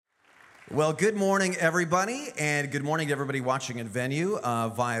Well, good morning, everybody, and good morning to everybody watching in venue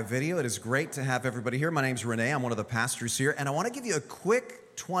via video. It is great to have everybody here. My name's Renee. I'm one of the pastors here, and I want to give you a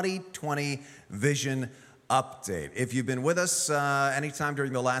quick 2020 vision update. If you've been with us anytime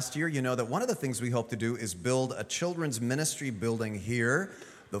during the last year, you know that one of the things we hope to do is build a children's ministry building here.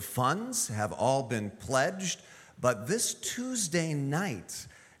 The funds have all been pledged, but this Tuesday night,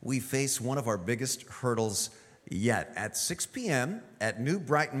 we face one of our biggest hurdles yet. At 6 p.m. at New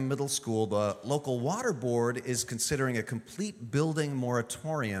Brighton Middle School, the local water board is considering a complete building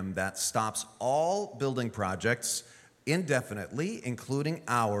moratorium that stops all building projects indefinitely, including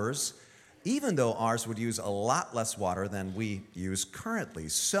ours, even though ours would use a lot less water than we use currently.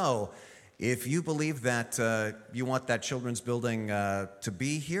 So if you believe that you want that children's building to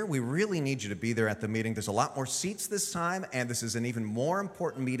be here, we really need you to be there at the meeting. There's a lot more seats this time, and this is an even more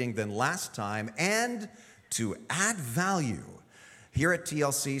important meeting than last time. And to add value, here at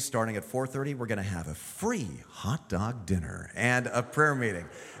TLC, starting at 4:30, we're going to have a free hot dog dinner and a prayer meeting.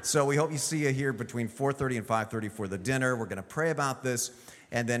 So we hope you see you here between 4:30 and 5:30 for the dinner. We're going to pray about this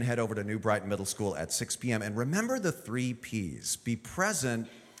and then head over to New Brighton Middle School at 6 p.m. And remember the 3 Ps. Be present,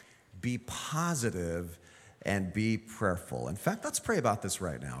 be positive, and be prayerful. In fact, let's pray about this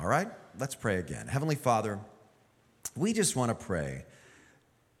right now, all right? Let's pray again. Heavenly Father, we just want to pray,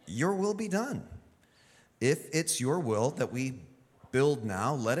 your will be done. If it's your will that we build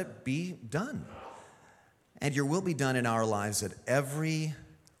now, let it be done. And your will be done in our lives at every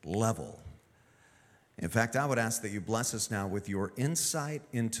level. In fact, I would ask that you bless us now with your insight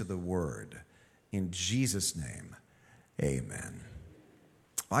into the word. In Jesus' name, amen.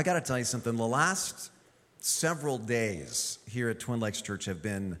 Well, I got to tell you something. The last several days here at Twin Lakes Church have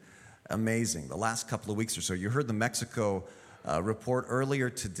been amazing. The last couple of weeks or so. You heard the Mexico report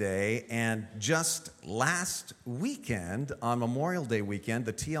earlier today, and just last weekend, on Memorial Day weekend,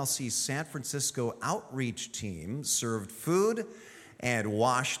 the TLC San Francisco outreach team served food and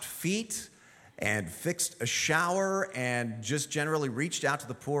washed feet and fixed a shower and just generally reached out to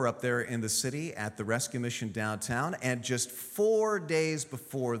the poor up there in the city at the rescue mission downtown. And just 4 days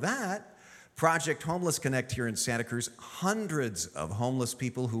before that, Project Homeless Connect here in Santa Cruz, hundreds of homeless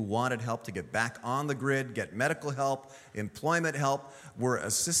people who wanted help to get back on the grid, get medical help, employment help, were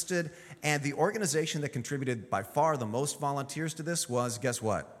assisted. And the organization that contributed by far the most volunteers to this was, guess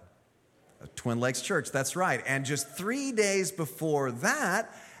what? Twin Lakes Church, that's right. And just 3 days before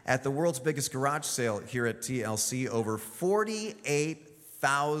that, at the world's biggest garage sale here at TLC, over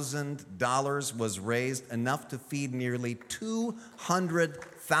 $48,000 was raised, enough to feed nearly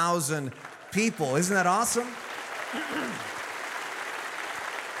 200,000 people. Isn't that awesome?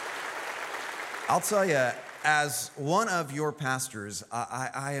 I'll tell you, as one of your pastors,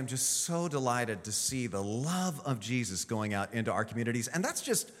 I am just so delighted to see the love of Jesus going out into our communities. And that's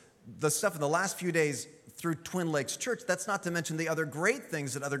just the stuff in the last few days through Twin Lakes Church. That's not to mention the other great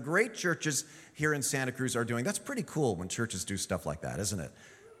things that other great churches here in Santa Cruz are doing. That's pretty cool when churches do stuff like that, isn't it?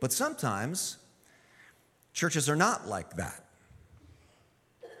 But sometimes churches are not like that.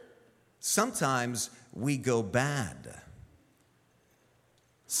 Sometimes we go bad.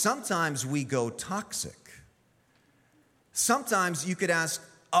 Sometimes we go toxic. Sometimes you could ask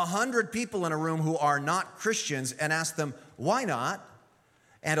 100 people in a room who are not Christians and ask them, why not?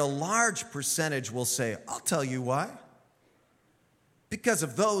 And a large percentage will say, I'll tell you why. Because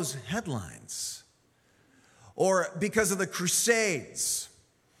of those headlines. Or because of the Crusades.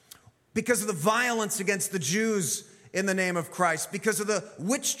 Because of the violence against the Jews in the name of Christ, because of the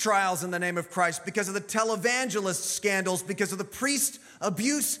witch trials in the name of Christ, because of the televangelist scandals, because of the priest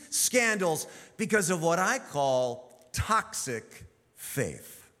abuse scandals, because of what I call toxic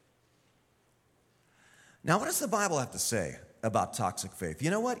faith. Now, what does the Bible have to say about toxic faith?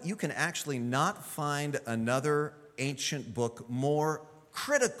 You know what? You can actually not find another ancient book more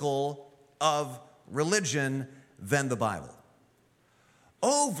critical of religion than the Bible.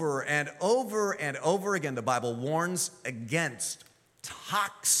 Over and over and over again, the Bible warns against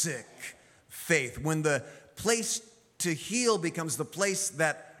toxic faith. When the place to heal becomes the place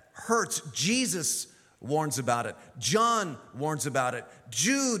that hurts, Jesus warns about it. John warns about it.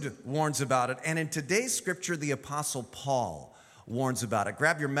 Jude warns about it. And in today's scripture, the Apostle Paul warns about it.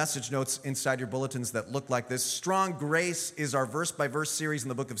 Grab your message notes inside your bulletins that look like this. Strong Grace is our verse-by-verse series in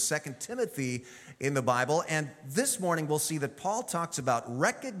the book of 2 Timothy in the Bible. And this morning we'll see that Paul talks about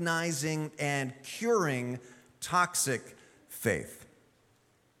recognizing and curing toxic faith.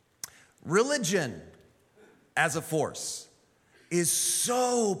 Religion as a force is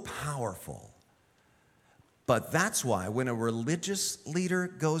so powerful. But that's why when a religious leader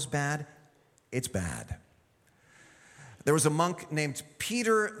goes bad, it's bad. There was a monk named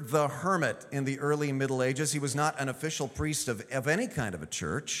Peter the Hermit in the early Middle Ages. He was not an official priest of any kind of a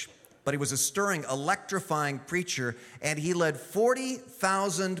church, but he was a stirring, electrifying preacher, and he led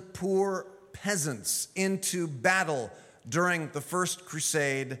 40,000 poor peasants into battle during the First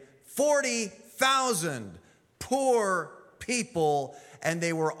Crusade. 40,000 poor people, and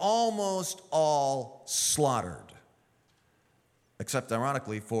they were almost all slaughtered. Except,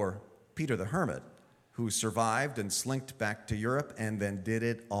 ironically, for Peter the Hermit, who survived and slinked back to Europe and then did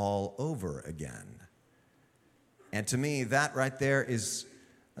it all over again. And to me, that right there is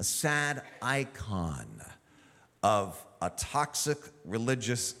a sad icon of a toxic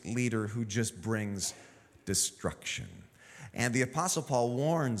religious leader who just brings destruction. And the Apostle Paul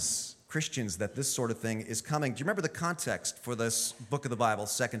warns Christians that this sort of thing is coming. Do you remember the context for this book of the Bible,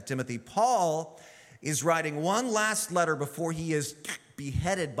 2 Timothy? Paul is writing one last letter before he is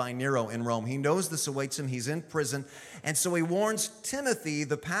beheaded by Nero in Rome. He knows this awaits him. He's in prison. And so he warns Timothy,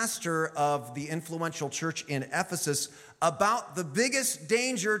 the pastor of the influential church in Ephesus, about the biggest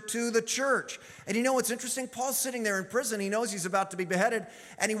danger to the church. And you know what's interesting? Paul's sitting there in prison. He knows he's about to be beheaded.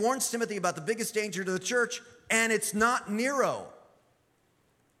 And he warns Timothy about the biggest danger to the church. And it's not Nero.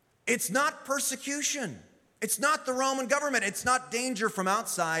 It's not persecution. It's not the Roman government. It's not danger from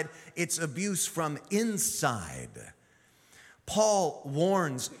outside. It's abuse from inside. Paul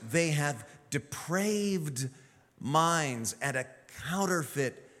warns they have depraved minds and a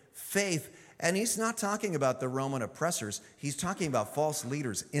counterfeit faith. And he's not talking about the Roman oppressors. He's talking about false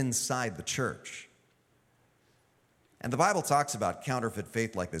leaders inside the church. And the Bible talks about counterfeit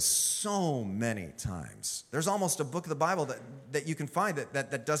faith like this so many times. There's almost a book of the Bible that you can find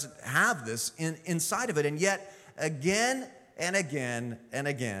that doesn't have this inside of it. And yet, again and again and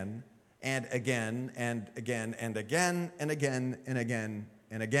again and again and again and again and again and again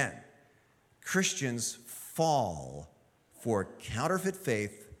and again, Christians fall for counterfeit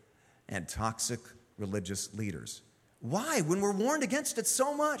faith and toxic religious leaders. Why? When we're warned against it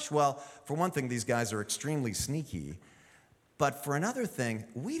so much? Well, for one thing, these guys are extremely sneaky. But for another thing,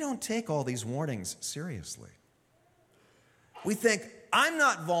 we don't take all these warnings seriously. We think, I'm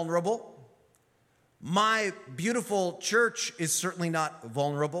not vulnerable. My beautiful church is certainly not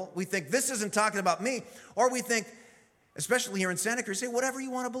vulnerable. We think, this isn't talking about me. Or we think, especially here in Santa Cruz, say, whatever you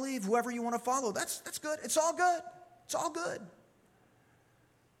want to believe, whoever you want to follow, that's good. It's all good. It's all good.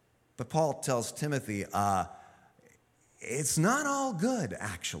 But Paul tells Timothy, it's not all good,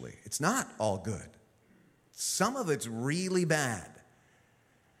 actually. It's not all good. Some of it's really bad.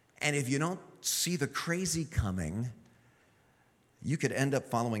 And if you don't see the crazy coming, you could end up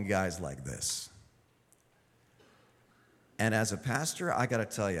following guys like this. And as a pastor, I got to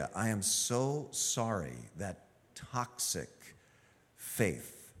tell you, I am so sorry that toxic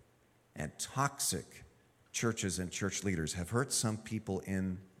faith and toxic churches and church leaders have hurt some people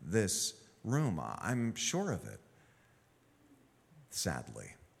in this room. I'm sure of it,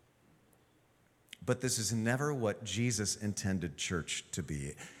 sadly. But this is never what Jesus intended church to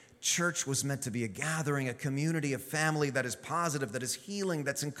be. Church was meant to be a gathering, a community, a family that is positive, that is healing,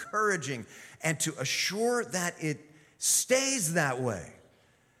 that's encouraging, and to assure that it stays that way.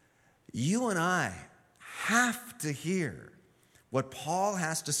 You and I have to hear what Paul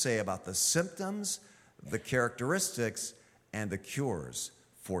has to say about the symptoms, the characteristics, and the cures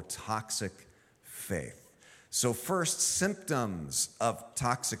for toxic faith. So first, symptoms of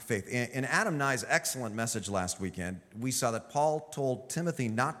toxic faith. In Adam Nye's excellent message last weekend, we saw that Paul told Timothy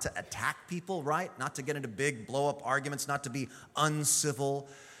not to attack people, right? Not to get into big blow-up arguments, not to be uncivil.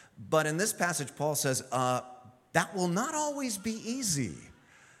 But in this passage, Paul says, that will not always be easy.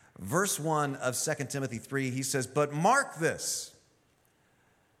 Verse 1 of 2 Timothy 3, he says, but mark this,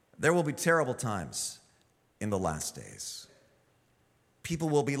 there will be terrible times in the last days. People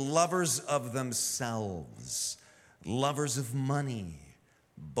will be lovers of themselves, lovers of money,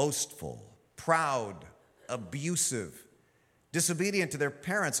 boastful, proud, abusive, disobedient to their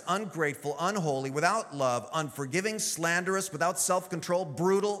parents, ungrateful, unholy, without love, unforgiving, slanderous, without self-control,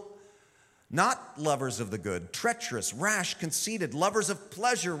 brutal, not lovers of the good, treacherous, rash, conceited, lovers of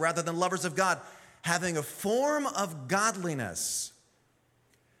pleasure rather than lovers of God, having a form of godliness,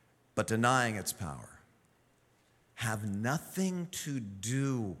 but denying its power. Have nothing to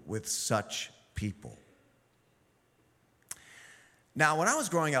do with such people. Now, when I was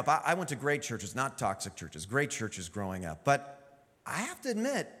growing up, I went to great churches, not toxic churches, great churches growing up. But I have to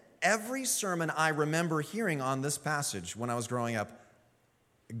admit, every sermon I remember hearing on this passage when I was growing up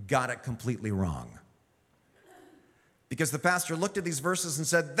got it completely wrong. Because the pastor looked at these verses and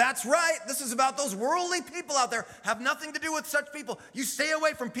said, that's right, this is about those worldly people out there. Have nothing to do with such people. You stay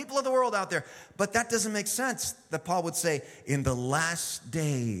away from people of the world out there. But that doesn't make sense, that Paul would say, in the last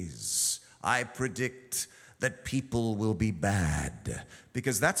days, I predict that people will be bad.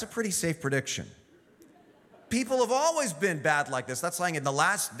 Because that's a pretty safe prediction. People have always been bad like this. That's saying in the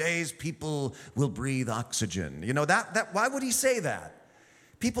last days, people will breathe oxygen. You know, why would he say that?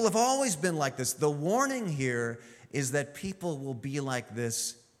 People have always been like this. The warning here is that people will be like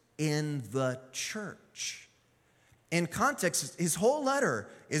this in the church. In context, his whole letter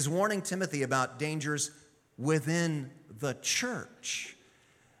is warning Timothy about dangers within the church.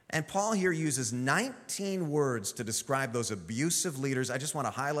 And Paul here uses 19 words to describe those abusive leaders. I just want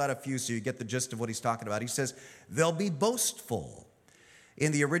to highlight a few so you get the gist of what he's talking about. He says, they'll be boastful.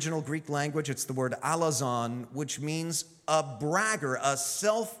 In the original Greek language, it's the word alazon, which means a bragger, a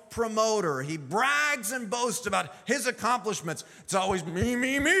self-promoter. He brags and boasts about his accomplishments. It's always me,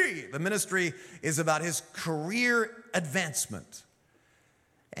 me, me. The ministry is about his career advancement.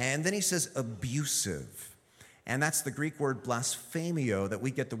 And then he says abusive. And that's the Greek word blasphemio that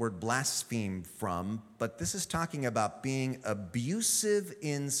we get the word blaspheme from. But this is talking about being abusive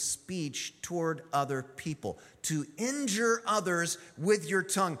in speech toward other people, to injure others with your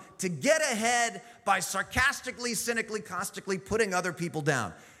tongue, to get ahead by sarcastically, cynically, caustically putting other people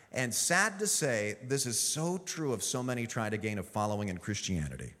down. And sad to say, this is so true of so many trying to gain a following in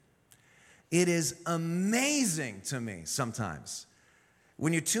Christianity. It is amazing to me sometimes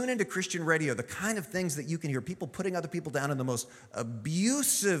when you tune into Christian radio, the kind of things that you can hear, people putting other people down in the most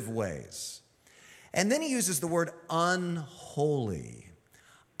abusive ways. And then he uses the word unholy.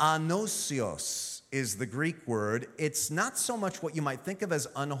 Anosios is the Greek word. It's not so much what you might think of as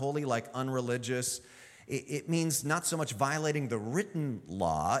unholy, like unreligious. It means not so much violating the written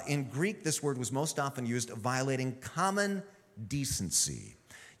law. In Greek, this word was most often used violating common decency.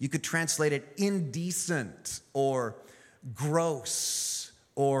 You could translate it indecent or gross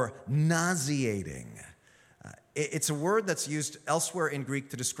or nauseating. It's a word that's used elsewhere in Greek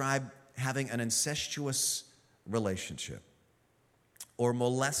to describe having an incestuous relationship or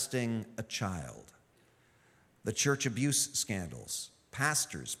molesting a child. The church abuse scandals,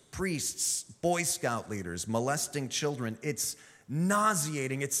 pastors, priests, Boy Scout leaders molesting children. It's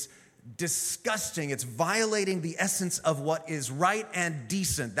nauseating. It's disgusting. It's violating the essence of what is right and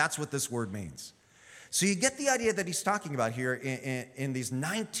decent. That's what this word means. So you get the idea that he's talking about here in these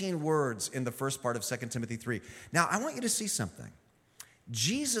 19 words in the first part of 2 Timothy 3. Now, I want you to see something.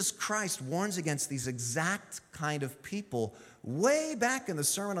 Jesus Christ warns against these exact kind of people way back in the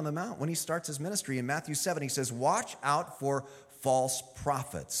Sermon on the Mount when he starts his ministry. In Matthew 7, he says, watch out for false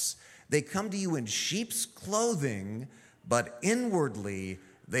prophets. They come to you in sheep's clothing, but inwardly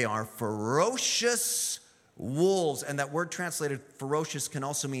they are ferocious wolves. And that word translated ferocious can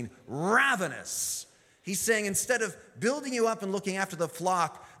also mean ravenous. He's saying instead of building you up and looking after the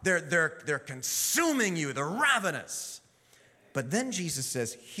flock, they're consuming you. They're ravenous. But then Jesus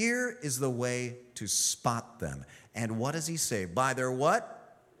says, here is the way to spot them. And what does he say? By their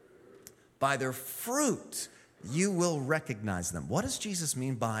what? By their fruit, you will recognize them. What does Jesus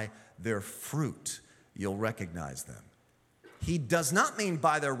mean by their fruit? You'll recognize them. He does not mean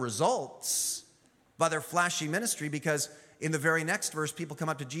by their results, by their flashy ministry, because in the very next verse, people come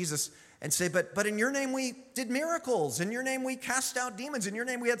up to Jesus and say, but in your name we did miracles. In your name we cast out demons. In your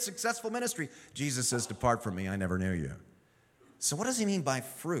name we had successful ministry. Jesus says, depart from me, I never knew you. So what does he mean by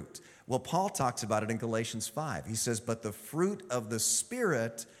fruit? Well, Paul talks about it in Galatians 5. He says, but the fruit of the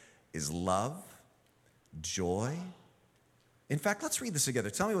Spirit is love, joy. In fact, let's read this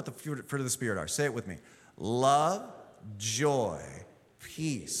together. Tell me what the fruit of the Spirit are. Say it with me. Love, joy,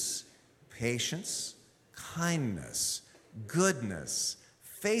 peace, patience, kindness, goodness,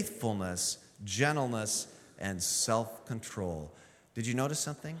 faithfulness, gentleness, and self-control. Did you notice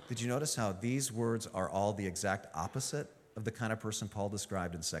something? Did you notice how these words are all the exact opposite of the kind of person Paul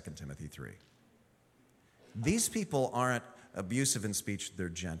described in 2 Timothy 3? These people aren't abusive in speech, they're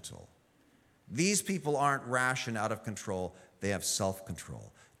gentle. These people aren't rash and out of control, they have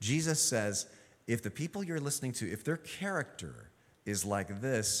self-control. Jesus says, if the people you're listening to, if their character is like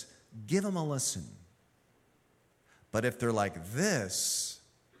this, give them a listen. But if they're like this,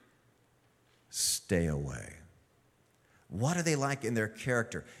 stay away. What are they like in their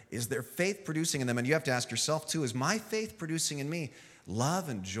character? Is their faith producing in them? And you have to ask yourself too, is my faith producing in me love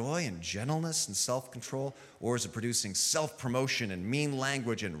and joy and gentleness and self-control? Or is it producing self-promotion and mean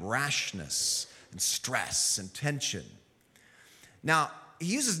language and rashness and stress and tension? Now, he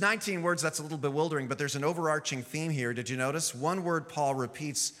uses 19 words. That's a little bewildering, but there's an overarching theme here. Did you notice? One word Paul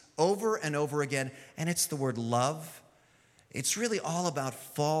repeats over and over again, and it's the word love. It's really all about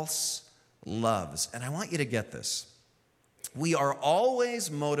false loves. And I want you to get this. We are always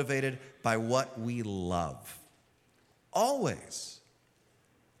motivated by what we love. Always.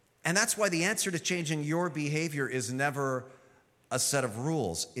 And that's why the answer to changing your behavior is never a set of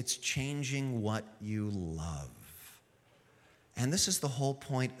rules. It's changing what you love. And this is the whole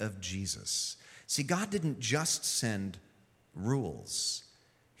point of Jesus. See, God didn't just send rules.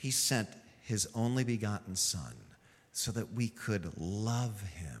 He sent his only begotten Son so that we could love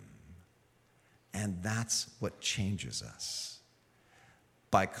him. And that's what changes us.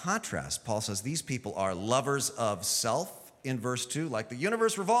 By contrast, Paul says these people are lovers of self in verse 2. Like, the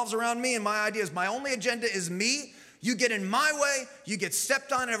universe revolves around me and my ideas. My only agenda is me. You get in my way, you get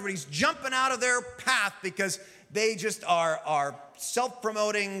stepped on, and everybody's jumping out of their path because they just are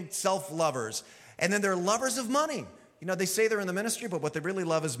self-promoting self-lovers. And then they're lovers of money. You know, they say they're in the ministry, but what they really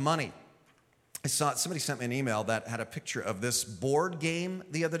love is money. I saw somebody sent me an email that had a picture of this board game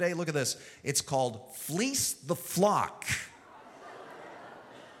the other day. Look at this. It's called Fleece the Flock.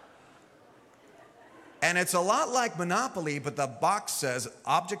 And it's a lot like Monopoly, but the box says,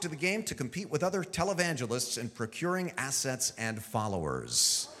 object of the game, to compete with other televangelists in procuring assets and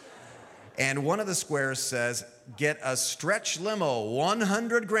followers. And one of the squares says, get a stretch limo,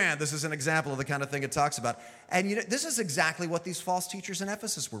 100 grand. This is an example of the kind of thing it talks about. And you know, this is exactly what these false teachers in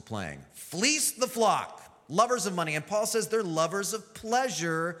Ephesus were playing. Fleece the flock, lovers of money. And Paul says they're lovers of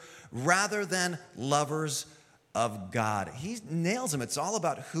pleasure rather than lovers of God. He nails them. It's all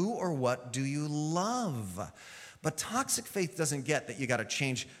about who or what do you love. But toxic faith doesn't get that you got to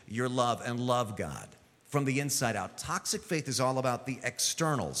change your love and love God from the inside out. Toxic faith is all about the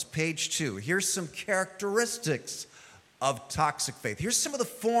externals. Page 2. Here's some characteristics of toxic faith. Here's some of the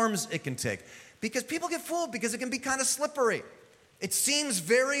forms it can take. Because people get fooled because it can be kind of slippery. It seems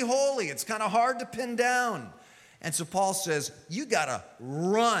very holy. It's kind of hard to pin down. And so Paul says, you got to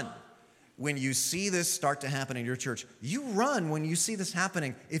run when you see this start to happen in your church. You run when you see this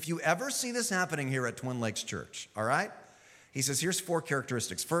happening. If you ever see this happening here at Twin Lakes Church, all right? He says, here's 4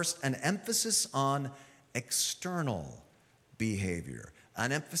 characteristics. First, an emphasis on external behavior.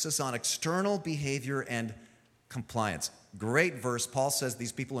 An emphasis on external behavior and compliance. Great verse. Paul says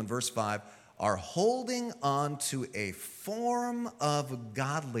these people in verse 5 are holding on to a form of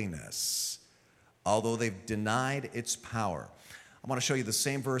godliness, although they've denied its power. I want to show you the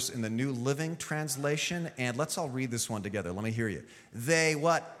same verse in the New Living Translation, and let's all read this one together. Let me hear you. They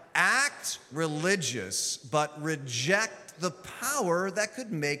what? Act religious, but reject the power that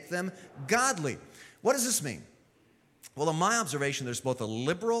could make them godly. What does this mean? Well, in my observation, there's both a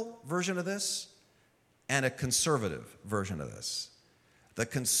liberal version of this and a conservative version of this. The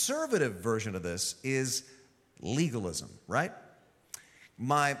conservative version of this is legalism, right?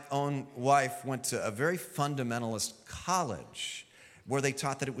 My own wife went to a very fundamentalist college where they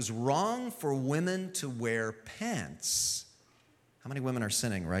taught that it was wrong for women to wear pants. How many women are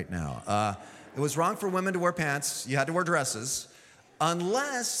sinning right now? It was wrong for women to wear pants. You had to wear dresses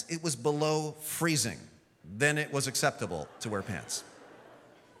unless it was below freezing. Then it was acceptable to wear pants.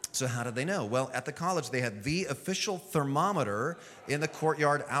 So how did they know? Well, at the college, they had the official thermometer in the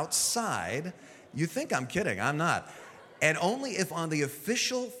courtyard outside. You think I'm kidding. I'm not. And only if on the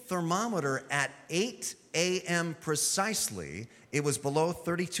official thermometer at 8 a.m. precisely, it was below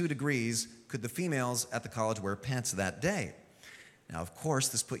 32 degrees, could the females at the college wear pants that day. Now, of course,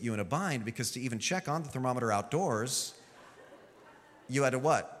 this put you in a bind because to even check on the thermometer outdoors, you had to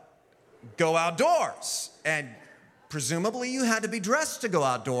what? Go outdoors. And presumably you had to be dressed to go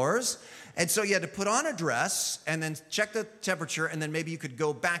outdoors. And so you had to put on a dress and then check the temperature, and then maybe you could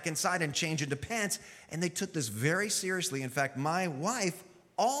go back inside and change into pants. And they took this very seriously. In fact, my wife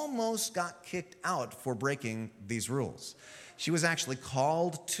almost got kicked out for breaking these rules. She was actually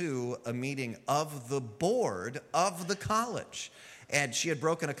called to a meeting of the board of the college. And she had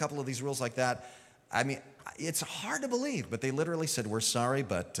broken a couple of these rules like that. I mean, it's hard to believe, but they literally said, we're sorry,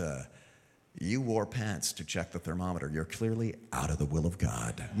 but you wore pants to check the thermometer. You're clearly out of the will of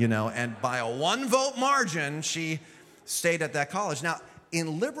God, you know. And by a 1-vote margin, she stayed at that college. Now,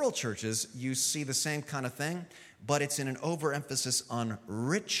 in liberal churches, you see the same kind of thing, but it's in an overemphasis on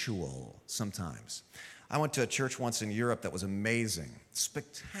ritual sometimes. I went to a church once in Europe that was amazing.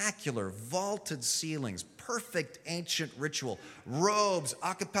 Spectacular, vaulted ceilings, perfect ancient ritual, robes,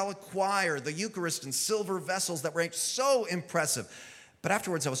 a cappella choir, the Eucharist in silver vessels that were so impressive. But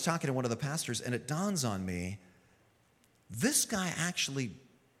afterwards, I was talking to one of the pastors, and it dawns on me, this guy actually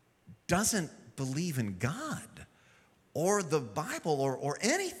doesn't believe in God or the Bible or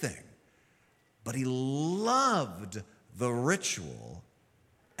anything. But he loved the ritual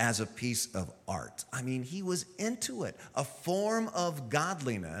as a piece of art. I mean, he was into it, a form of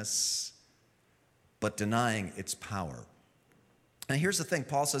godliness, but denying its power. And here's the thing,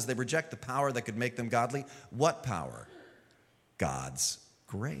 Paul says they reject the power that could make them godly. What power? God's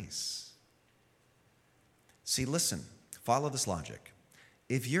grace. See, listen, follow this logic.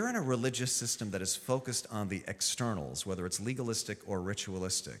 If you're in a religious system that is focused on the externals, whether it's legalistic or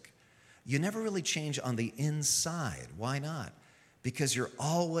ritualistic, you never really change on the inside. Why not? Because you're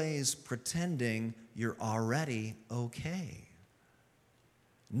always pretending you're already okay.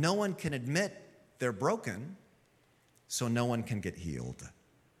 No one can admit they're broken, so no one can get healed.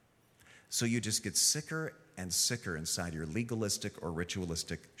 So you just get sicker and sicker inside your legalistic or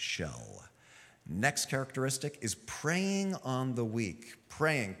ritualistic shell. Next characteristic is preying on the weak.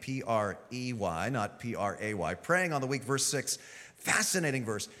 Preying, P-R-E-Y, not P-R-A-Y. Preying on the weak, verse 6. Fascinating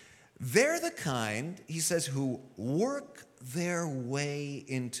verse. They're the kind, he says, who work their way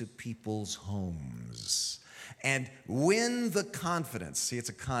into people's homes and win the confidence. See, it's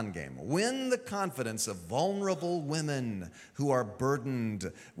a con game. Win the confidence of vulnerable women who are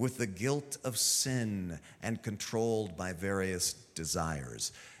burdened with the guilt of sin and controlled by various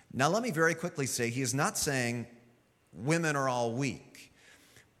desires. Now, let me very quickly say, he is not saying women are all weak.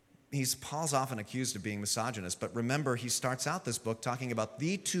 Paul's often accused of being misogynist, but remember, he starts out this book talking about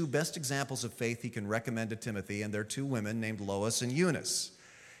the two best examples of faith he can recommend to Timothy, and they're two women named Lois and Eunice.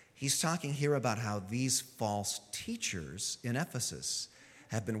 He's talking here about how these false teachers in Ephesus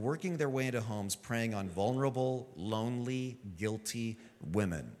have been working their way into homes, preying on vulnerable, lonely, guilty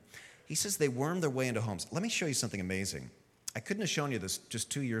women. He says they worm their way into homes. Let me show you something amazing. I couldn't have shown you this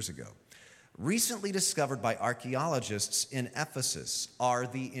just 2 years ago. Recently discovered by archaeologists in Ephesus are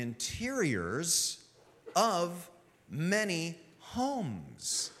the interiors of many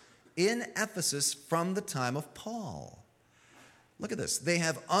homes in Ephesus from the time of Paul. Look at this. They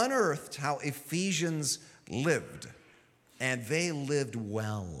have unearthed how Ephesians lived, and they lived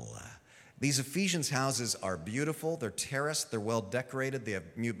well. These Ephesians houses are beautiful. They're terraced. They're well decorated. They have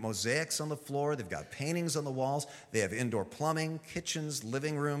mosaics on the floor. They've got paintings on the walls. They have indoor plumbing, kitchens,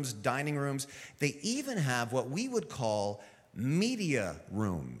 living rooms, dining rooms. They even have what we would call media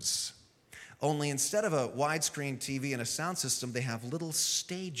rooms. Only instead of a widescreen TV and a sound system, they have little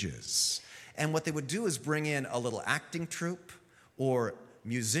stages. And what they would do is bring in a little acting troupe or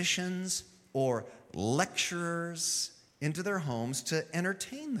musicians or lecturers into their homes to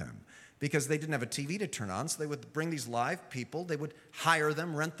entertain them. Because they didn't have a TV to turn on, so they would bring these live people. They would hire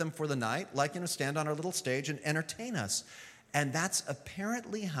them, rent them for the night, stand on our little stage and entertain us. And that's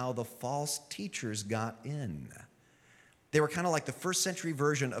apparently how the false teachers got in. They were kind of like the first century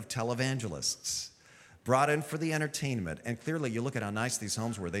version of televangelists, brought in for the entertainment. And clearly, you look at how nice these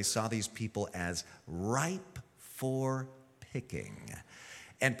homes were. They saw these people as ripe for picking.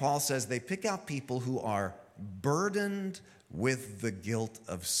 And Paul says they pick out people who are burdened with the guilt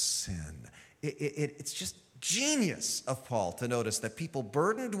of sin. It's just genius of Paul to notice that people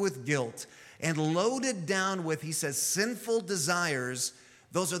burdened with guilt and loaded down with, he says, sinful desires,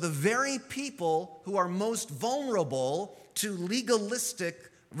 those are the very people who are most vulnerable to legalistic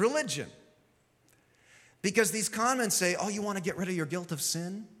religion. Because these con men say, oh, you want to get rid of your guilt of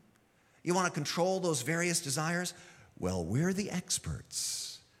sin? You want to control those various desires? Well, we're the experts.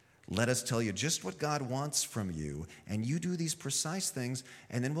 Let us tell you just what God wants from you, and you do these precise things,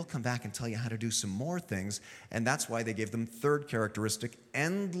 and then we'll come back and tell you how to do some more things. And that's why they gave them third characteristic,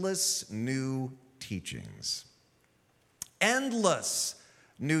 endless new teachings. Endless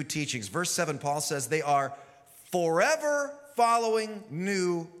new teachings. Verse 7, Paul says they are forever following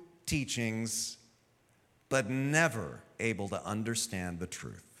new teachings, but never able to understand the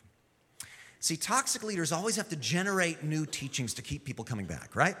truth. See, toxic leaders always have to generate new teachings to keep people coming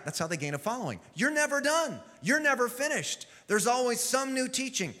back, right? That's how they gain a following. You're never done. You're never finished. There's always some new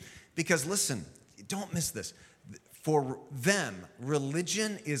teaching. Because listen, don't miss this. For them,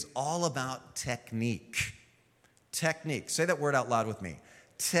 religion is all about technique. Technique. Say that word out loud with me.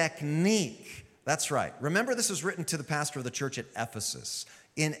 Technique. That's right. Remember, this was written to the pastor of the church at Ephesus.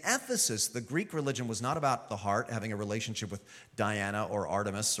 In Ephesus, the Greek religion was not about the heart, having a relationship with Diana or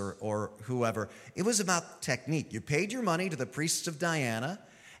Artemis or whoever. It was about technique. You paid your money to the priests of Diana,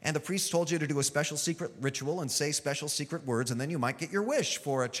 and the priests told you to do a special secret ritual and say special secret words, and then you might get your wish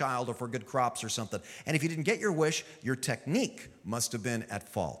for a child or for good crops or something. And if you didn't get your wish, your technique must have been at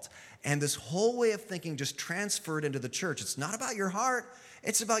fault. And this whole way of thinking just transferred into the church. It's not about your heart.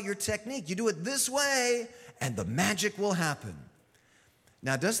 It's about your technique. You do it this way, and the magic will happen.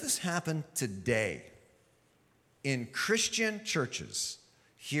 Now, does this happen today in Christian churches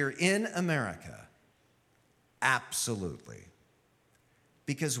here in America? Absolutely.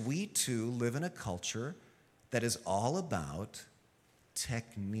 Because we too live in a culture that is all about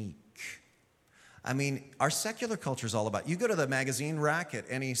technique. I mean, our secular culture is all about, you go to the magazine rack at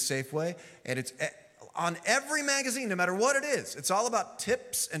any Safeway, and it's on every magazine, no matter what it is, it's all about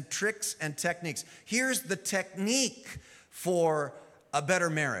tips and tricks and techniques. Here's the technique for a better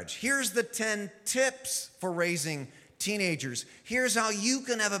marriage. Here's the 10 tips for raising teenagers. Here's how you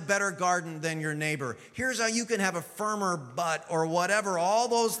can have a better garden than your neighbor. Here's how you can have a firmer butt or whatever. All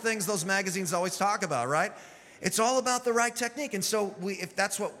those things those magazines always talk about, right? It's all about the right technique. And so if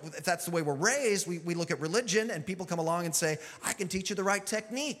that's the way we're raised, we look at religion and people come along and say, I can teach you the right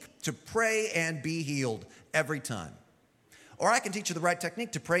technique to pray and be healed every time. Or I can teach you the right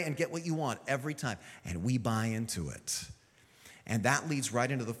technique to pray and get what you want every time. And we buy into it. And that leads right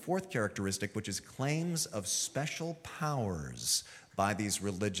into the fourth characteristic, which is claims of special powers by these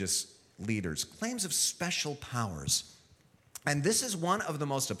religious leaders. Claims of special powers. And this is one of the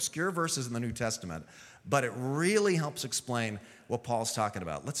most obscure verses in the New Testament, but it really helps explain what Paul's talking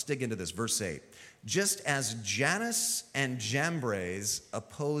about. Let's dig into this. Verse 8. Just as Jannes and Jambres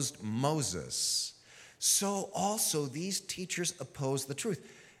opposed Moses, so also these teachers oppose the truth.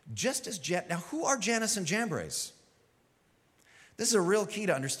 Now, who are Jannes and Jambres? This is a real key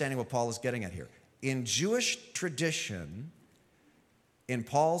to understanding what Paul is getting at here. In Jewish tradition, in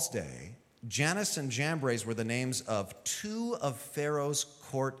Paul's day, Jannes and Jambres were the names of two of Pharaoh's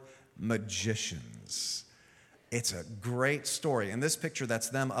court magicians. It's a great story. In this picture, that's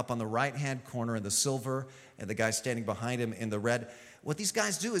them up on the right-hand corner in the silver, and the guy standing behind him in the red. What these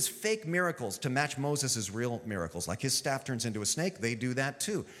guys do is fake miracles to match Moses' real miracles. Like his staff turns into a snake, they do that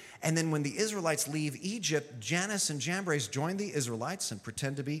too. And then when the Israelites leave Egypt, Jannes and Jambres join the Israelites and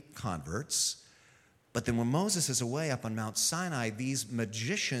pretend to be converts. But then when Moses is away up on Mount Sinai, these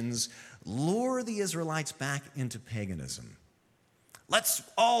magicians lure the Israelites back into paganism. Let's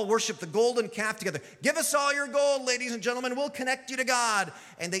all worship the golden calf together. Give us all your gold, ladies and gentlemen. We'll connect you to God.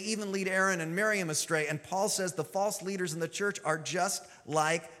 And they even lead Aaron and Miriam astray. And Paul says the false leaders in the church are just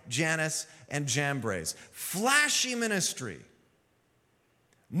like Jannes and Jambres. Flashy ministry,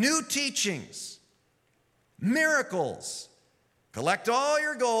 new teachings, miracles, collect all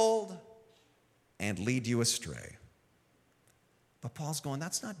your gold and lead you astray. But Paul's going,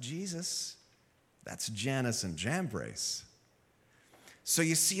 that's not Jesus. That's Jannes and Jambres. So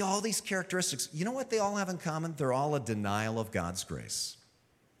you see all these characteristics. You know what they all have in common? They're all a denial of God's grace.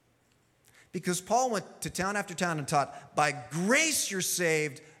 Because Paul went to town after town and taught, by grace you're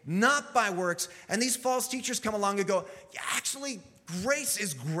saved, not by works. And these false teachers come along and go, yeah, actually, grace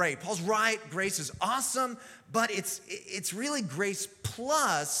is great. Paul's right, grace is awesome, but it's really grace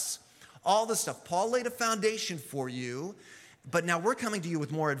plus all this stuff. Paul laid a foundation for you, but now we're coming to you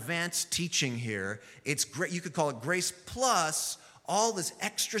with more advanced teaching here. It's great. You could call it grace plus all this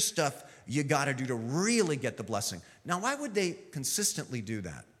extra stuff you got to do to really get the blessing. Now, why would they consistently do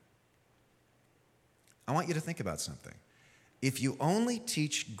that? I want you to think about something. If you only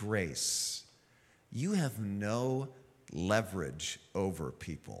teach grace, you have no leverage over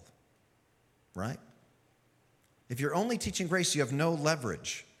people, right? If you're only teaching grace, you have no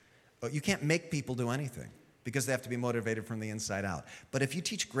leverage. You can't make people do anything because they have to be motivated from the inside out. But if you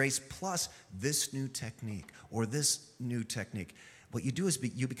teach grace plus this new technique or this new technique, what you do is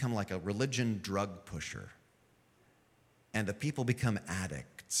you become like a religion drug pusher. And the people become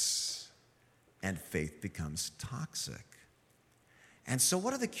addicts. And faith becomes toxic. And so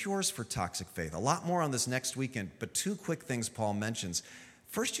what are the cures for toxic faith? A lot more on this next weekend, but two quick things Paul mentions.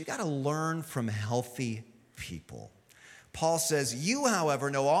 First, you got to learn from healthy people. Paul says, you, however,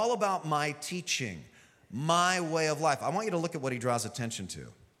 know all about my teaching, my way of life. I want you to look at what he draws attention to.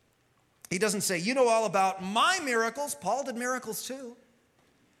 He doesn't say, you know all about my miracles. Paul did miracles too.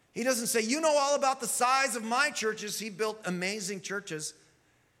 He doesn't say, you know all about the size of my churches. He built amazing churches.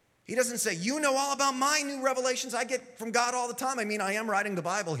 He doesn't say, you know all about my new revelations I get from God all the time. I mean, I am writing the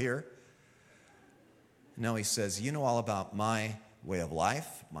Bible here. No, he says, you know all about my way of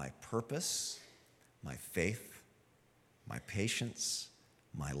life, my purpose, my faith, my patience,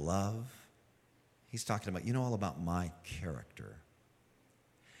 my love. He's talking about, you know all about my character.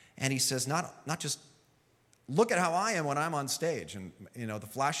 And he says, not just look at how I am when I'm on stage and, you know, the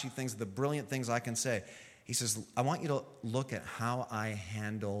flashy things, the brilliant things I can say. He says, I want you to look at how I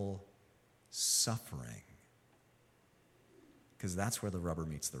handle suffering. Because that's where the rubber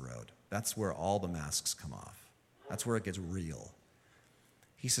meets the road. That's where all the masks come off. That's where it gets real.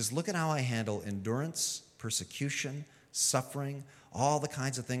 He says, look at how I handle endurance, persecution, suffering, all the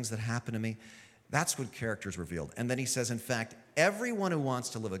kinds of things that happen to me. That's when character is revealed. And then he says, in fact, everyone who wants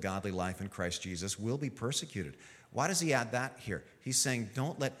to live a godly life in Christ Jesus will be persecuted. Why does he add that here? He's saying,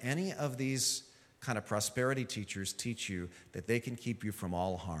 don't let any of these kind of prosperity teachers teach you that they can keep you from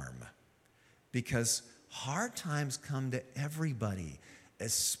all harm. Because hard times come to everybody,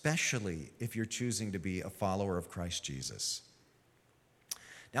 especially if you're choosing to be a follower of Christ Jesus.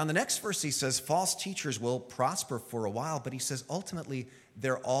 Now, in the next verse, he says, false teachers will prosper for a while, but he says, ultimately,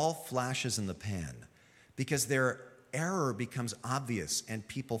 they're all flashes in the pan because their error becomes obvious and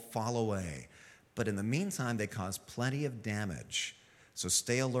people fall away. But in the meantime, they cause plenty of damage. So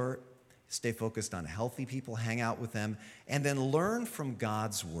stay alert, stay focused on healthy people, hang out with them, and then learn from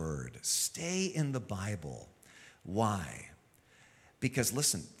God's word. Stay in the Bible. Why? Because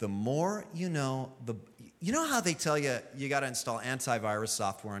listen, the more you know, you know how they tell you got to install antivirus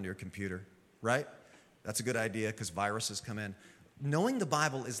software on your computer, right? That's a good idea because viruses come in. Knowing the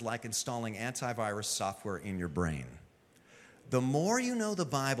Bible is like installing antivirus software in your brain. The more you know the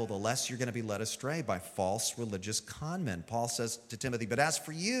Bible, the less you're going to be led astray by false religious con men. Paul says to Timothy, but as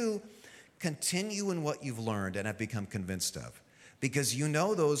for you, continue in what you've learned and have become convinced of, because you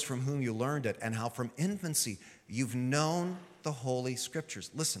know those from whom you learned it and how from infancy you've known the Holy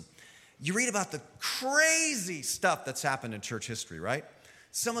Scriptures. Listen, you read about the crazy stuff that's happened in church history, right?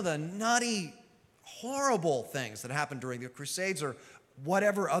 Some of the nutty, horrible things that happened during the Crusades or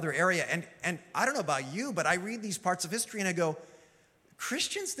whatever other area. And I don't know about you, but I read these parts of history and I go,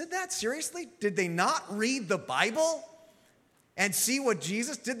 Christians did that? Seriously? Did they not read the Bible and see what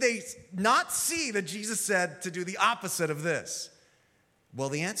Jesus, did they not see that Jesus said to do the opposite of this? Well,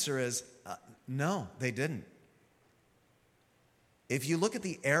 the answer is no, they didn't. If you look at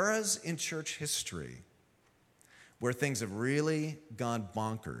the eras in church history where things have really gone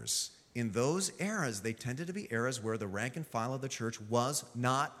bonkers, in those eras, they tended to be eras where the rank and file of the church was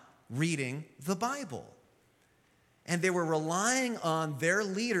not reading the Bible. And they were relying on their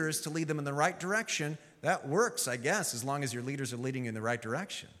leaders to lead them in the right direction. That works, I guess, as long as your leaders are leading you in the right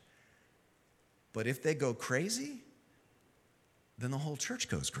direction. But if they go crazy, then the whole church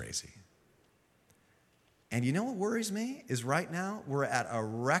goes crazy. And you know what worries me is right now we're at a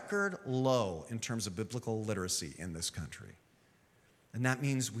record low in terms of biblical literacy in this country. And that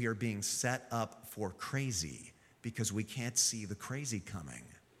means we are being set up for crazy because we can't see the crazy coming.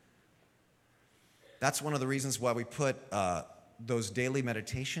 That's one of the reasons why we put those daily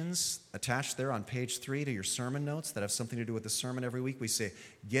meditations attached there on page 3 to your sermon notes that have something to do with the sermon every week. We say,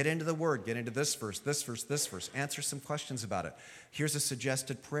 get into the Word, get into this verse, this verse, this verse. Answer some questions about it. Here's a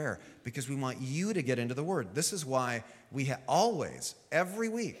suggested prayer because we want you to get into the Word. This is why we always, every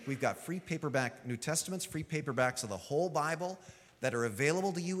week, we've got free paperback New Testaments, free paperbacks of the whole Bible that are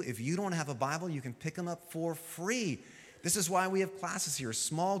available to you. If you don't have a Bible, you can pick them up for free. This is why we have classes here,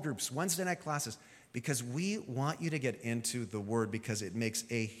 small groups, Wednesday night classes, because we want you to get into the Word because it makes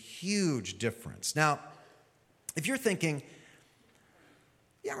a huge difference. Now, if you're thinking,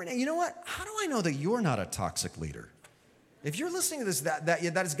 yeah, Renee, you know what? How do I know that you're not a toxic leader? If you're listening to this, that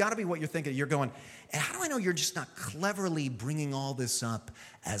has got to be what you're thinking. You're going, and how do I know you're just not cleverly bringing all this up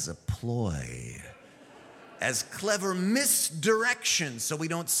as a ploy, as clever misdirection so we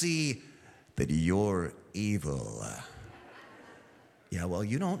don't see that you're evil? Yeah, well,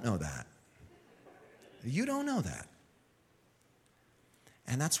 you don't know that. You don't know that.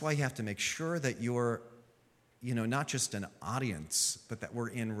 And that's why you have to make sure that you're, not just an audience, but that we're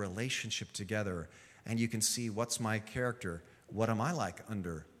in relationship together and you can see what's my character, what am I like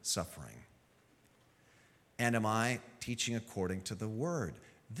under suffering? And am I teaching according to the Word?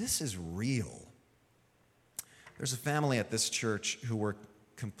 This is real. There's a family at this church who were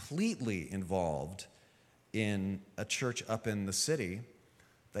completely involved in a church up in the city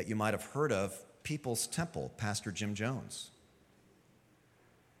that you might have heard of, People's Temple, Pastor Jim Jones.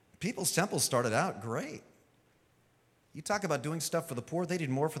 People's Temple started out great. You talk about doing stuff for the poor. They did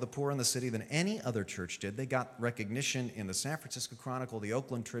more for the poor in the city than any other church did. They got recognition in the San Francisco Chronicle, the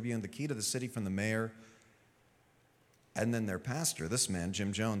Oakland Tribune, the Key to the City from the mayor. And then their pastor, this man,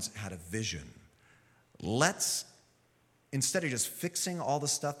 Jim Jones, had a vision. Instead of just fixing all the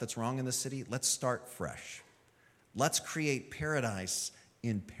stuff that's wrong in the city, let's start fresh. Let's create paradise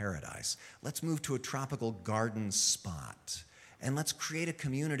in paradise. Let's move to a tropical garden spot. And let's create a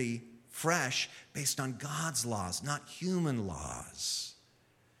community fresh based on God's laws, not human laws.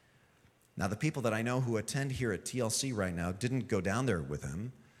 Now, the people that I know who attend here at TLC right now didn't go down there with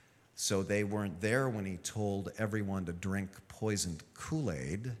him, so they weren't there when he told everyone to drink poisoned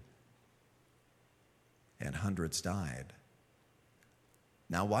Kool-Aid, and hundreds died.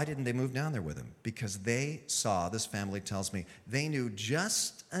 Now, why didn't they move down there with him? Because they saw, this family tells me, they knew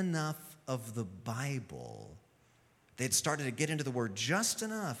just enough of the Bible. They'd started to get into the Word just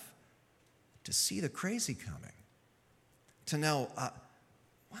enough to see the crazy coming. to know,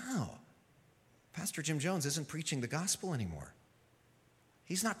 wow, Pastor Jim Jones isn't preaching the gospel anymore.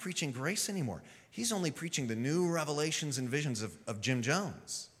 He's not preaching grace anymore. He's only preaching the new revelations and visions of Jim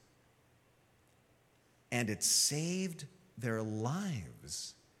Jones. And it saved their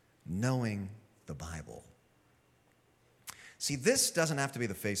lives knowing the Bible. See, this doesn't have to be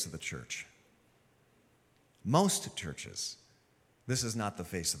the face of the church. Most churches, this is not the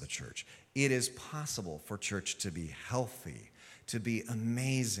face of the church. It is possible for church to be healthy, to be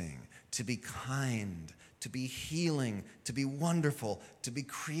amazing, to be kind, to be healing, to be wonderful, to be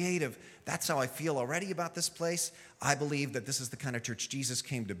creative. That's how I feel already about this place. I believe that this is the kind of church Jesus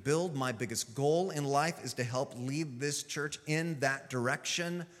came to build. My biggest goal in life is to help lead this church in that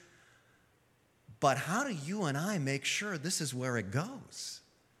direction. But how do you and I make sure this is where it goes?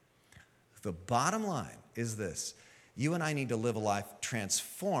 The bottom line is this. You and I need to live a life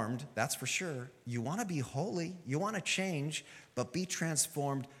transformed, that's for sure. You want to be holy, you want to change, but be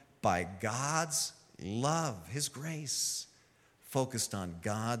transformed by God's love, His grace, focused on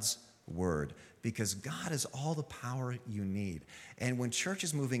God's word, because God is all the power you need. And when church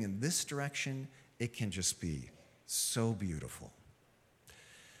is moving in this direction, it can just be so beautiful.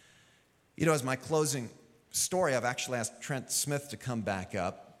 You know, as my closing story, I've actually asked Trent Smith to come back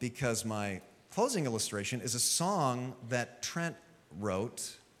up because my closing illustration is a song that Trent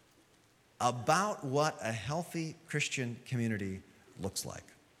wrote about what a healthy Christian community looks like.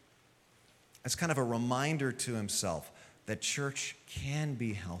 It's kind of a reminder to himself that church can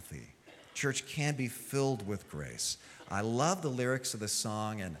be healthy. Church can be filled with grace. I love the lyrics of this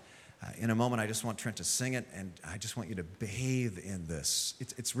song, and in a moment I just want Trent to sing it, and I just want you to bathe in this.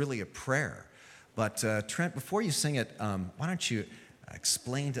 It's really a prayer. But Trent, before you sing it, why don't you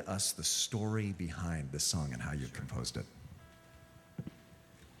explain to us the story behind this song and how you composed it?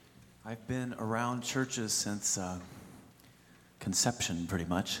 I've been around churches since conception, pretty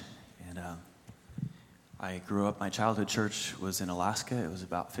much. And I grew up, my childhood church was in Alaska. It was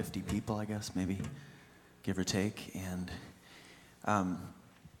about 50 people, I guess, maybe, give or take. And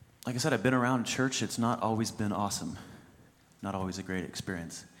like I said, I've been around church. It's not always been awesome, not always a great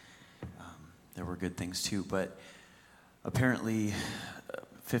experience. There were good things too, but apparently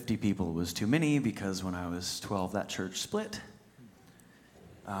 50 people was too many because when I was 12, that church split.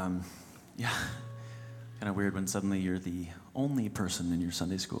 Yeah, kind of weird when suddenly you're the only person in your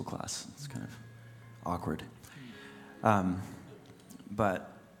Sunday school class. It's kind of awkward. But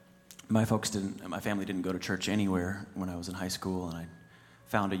my family didn't go to church anywhere when I was in high school, and I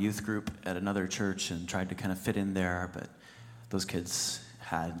found a youth group at another church and tried to kind of fit in there, but those kids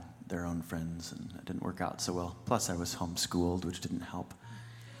had their own friends, and it didn't work out so well. Plus, I was homeschooled, which didn't help.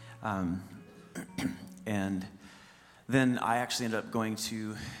 And then I actually ended up going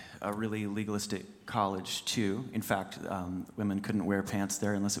to a really legalistic college, too. In fact, women couldn't wear pants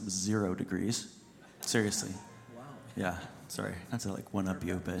there unless it was 0 degrees. Seriously. Wow. Yeah, sorry. Not to, like, one-up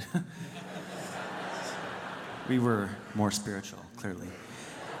you, but we were more spiritual, clearly.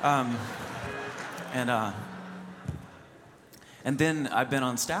 And then I've been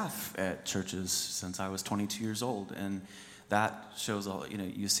on staff at churches since I was 22 years old, and that shows,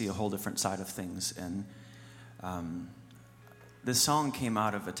 you see a whole different side of things. And this song came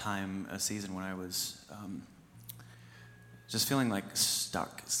out of a season when I was just feeling like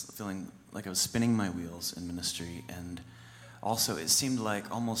stuck, feeling like I was spinning my wheels in ministry. And also, it seemed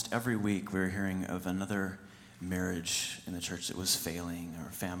like almost every week we were hearing of another marriage in the church that was failing,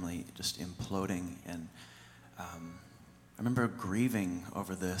 or family just imploding. And I remember grieving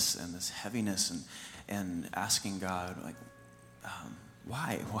over this and this heaviness, and asking God, like,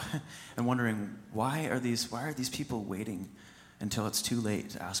 why? And wondering why are these people waiting until it's too late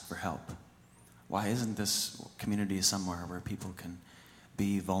to ask for help? Why isn't this community somewhere where people can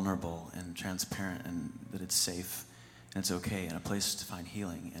be vulnerable and transparent, and that it's safe and it's okay, and a place to find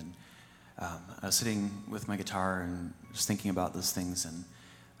healing? And I was sitting with my guitar and just thinking about those things, and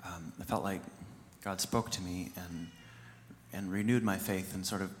I felt like God spoke to me and renewed my faith, and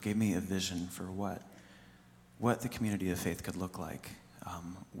sort of gave me a vision for what the community of faith could look like,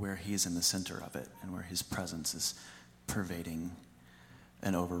 where He's in the center of it, and where His presence is pervading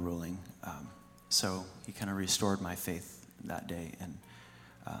and overruling. So He kind of restored my faith that day, and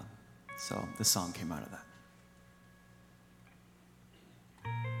so this song came out of that.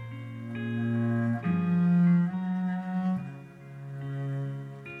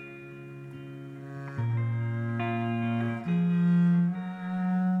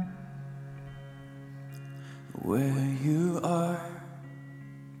 Where you are,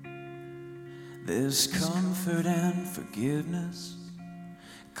 there's comfort and forgiveness,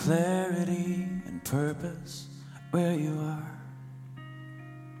 clarity and purpose, where you are.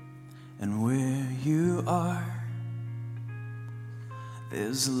 And where you are,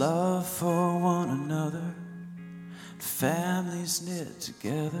 there's love for one another, families knit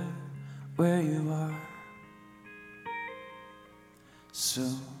together where you are. So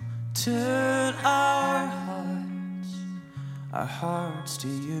turn our hearts to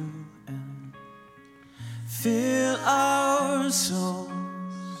you, and fill our souls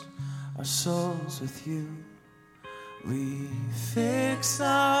with you. We fix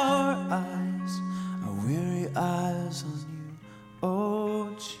our weary eyes on you, oh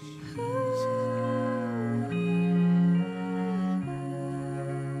Jesus.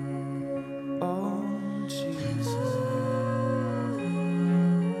 Oh Jesus.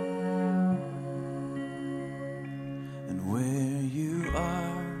 And where you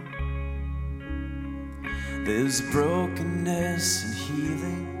are, there's brokenness and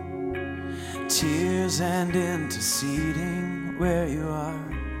healing, tears and interceding where you are.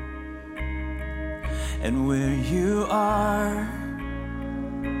 And where you are,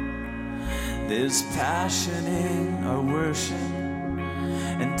 there's passion in our worship,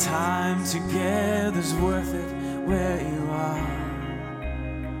 and time together's worth it where you are.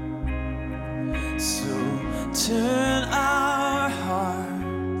 So turn our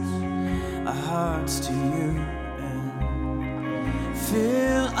hearts to you, and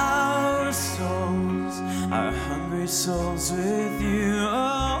fill our souls, our hungry souls with you.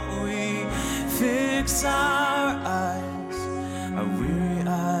 Oh, we fix our weary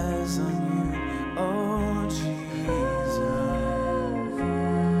eyes on you, oh Jesus.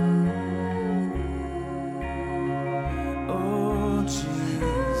 Oh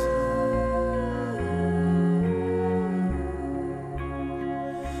Jesus.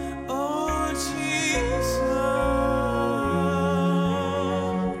 Oh Jesus.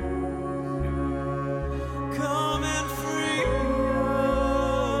 Come and free us.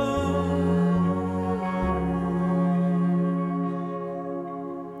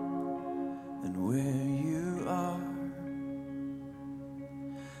 And where you are,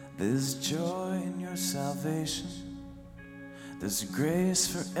 there's joy in your salvation. There's grace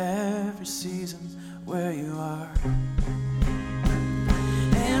for every season where you are.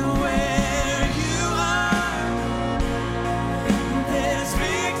 And where you are, there's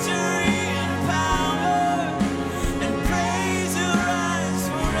victory and power, and praise will rise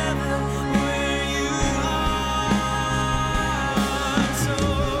forever where you are. So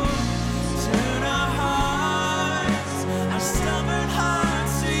turn our hearts, our stubborn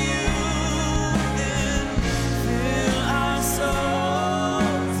hearts to you, and fill our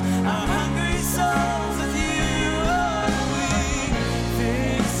souls, our hungry souls with you. Oh, we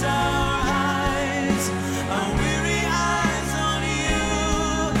fix our weary eyes on you,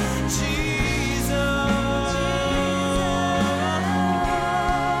 Jesus.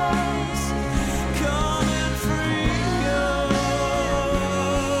 Come and free us.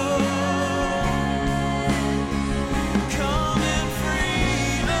 Come and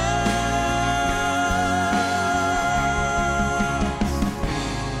free us.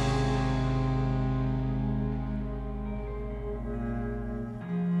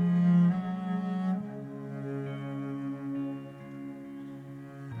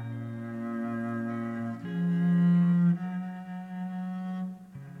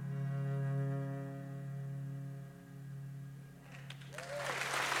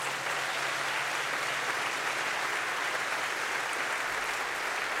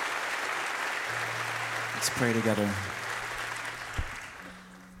 Let's pray together.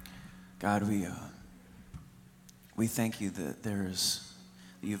 God, we thank you that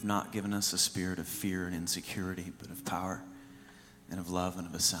you've not given us a spirit of fear and insecurity, but of power and of love and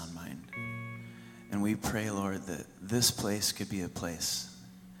of a sound mind. And we pray, Lord, that this place could be a place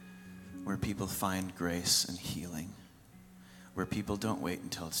where people find grace and healing, where people don't wait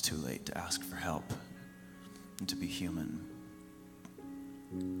until it's too late to ask for help and to be human.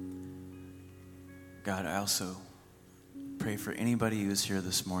 God, I also pray for anybody who's here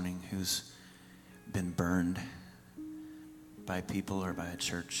this morning who's been burned by people or by a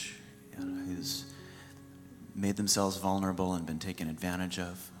church, who's made themselves vulnerable and been taken advantage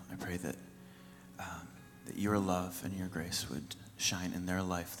of. I pray that your love and your grace would shine in their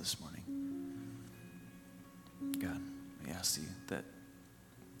life this morning. God, we ask you that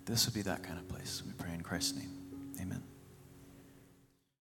this would be that kind of place. We pray in Christ's name. Amen.